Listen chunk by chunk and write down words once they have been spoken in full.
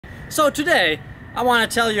So today, I want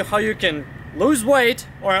to tell you how you can lose weight,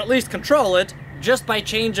 or at least control it, just by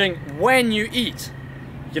changing when you eat.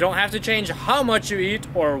 You don't have to change how much you eat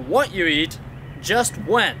or what you eat, just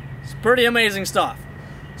when. It's pretty amazing stuff.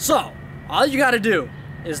 So, all you gotta do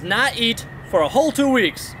is not eat for a whole 2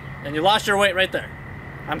 weeks, and you lost your weight right there.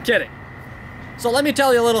 I'm kidding. So let me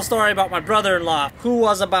tell you a little story about my brother-in-law, who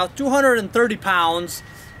was about 230 pounds,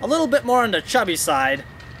 a little bit more on the chubby side.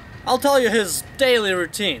 I'll tell you his daily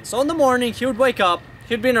routine. So in the morning, he would wake up,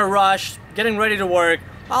 he'd be in a rush, getting ready to work.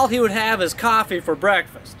 All he would have is coffee for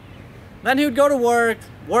breakfast. Then he would go to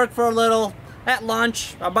work for a little. At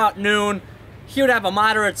lunch, about noon, he would have a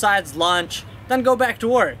moderate-sized lunch, then go back to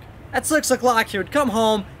work. At 6 o'clock, he would come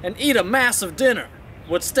home and eat a massive dinner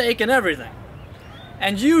with steak and everything.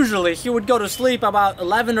 And usually, he would go to sleep about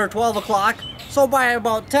 11 or 12 o'clock, so by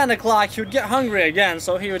about 10 o'clock, he would get hungry again,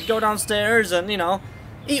 so he would go downstairs and,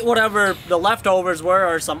 eat whatever the leftovers were,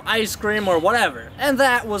 or some ice cream or whatever. And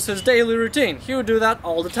that was his daily routine. He would do that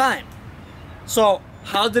all the time. So,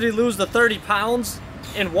 how did he lose the 30 pounds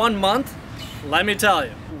in 1 month? Let me tell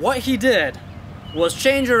you. What he did was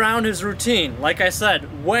change around his routine, like I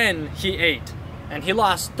said, when he ate. And he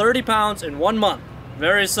lost 30 pounds in 1 month.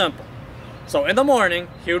 Very simple. So in the morning,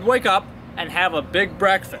 he would wake up and have a big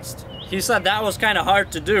breakfast. He said that was kind of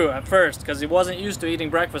hard to do at first because he wasn't used to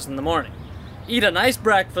eating breakfast in the morning. Eat a nice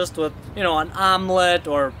breakfast with, an omelet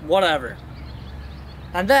or whatever.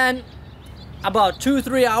 And then, about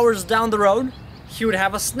 2-3 hours down the road, he would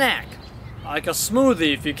have a snack. Like a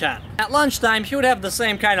smoothie if you can. At lunchtime, he would have the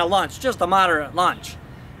same kind of lunch, just a moderate lunch.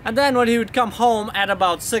 And then when he would come home at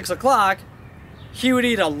about 6 o'clock, he would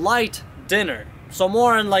eat a light dinner. So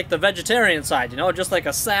more on like the vegetarian side, just like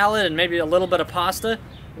a salad and maybe a little bit of pasta.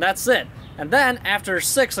 That's it. And then after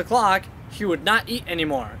 6 o'clock, he would not eat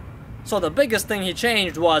anymore. So the biggest thing he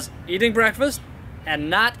changed was eating breakfast and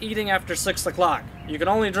not eating after 6 o'clock. You can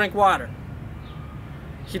only drink water.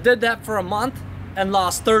 He did that for a month and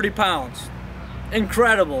lost 30 pounds.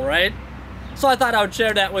 Incredible, right? So I thought I would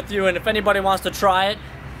share that with you, and if anybody wants to try it,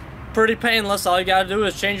 pretty painless. All you gotta do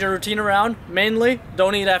is change your routine around. Mainly,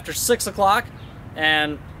 don't eat after 6 o'clock.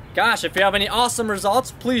 And gosh, if you have any awesome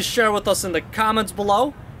results, please share with us in the comments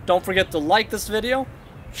below. Don't forget to like this video,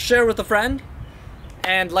 share with a friend,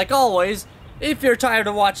 and like always, if you're tired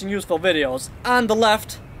of watching useful videos, on the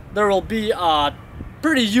left there will be a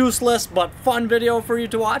pretty useless but fun video for you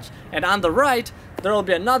to watch, and on the right there will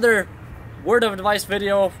be another word of advice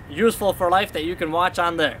video useful for life that you can watch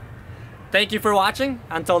on there. Thank you for watching.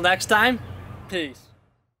 Until next time, peace.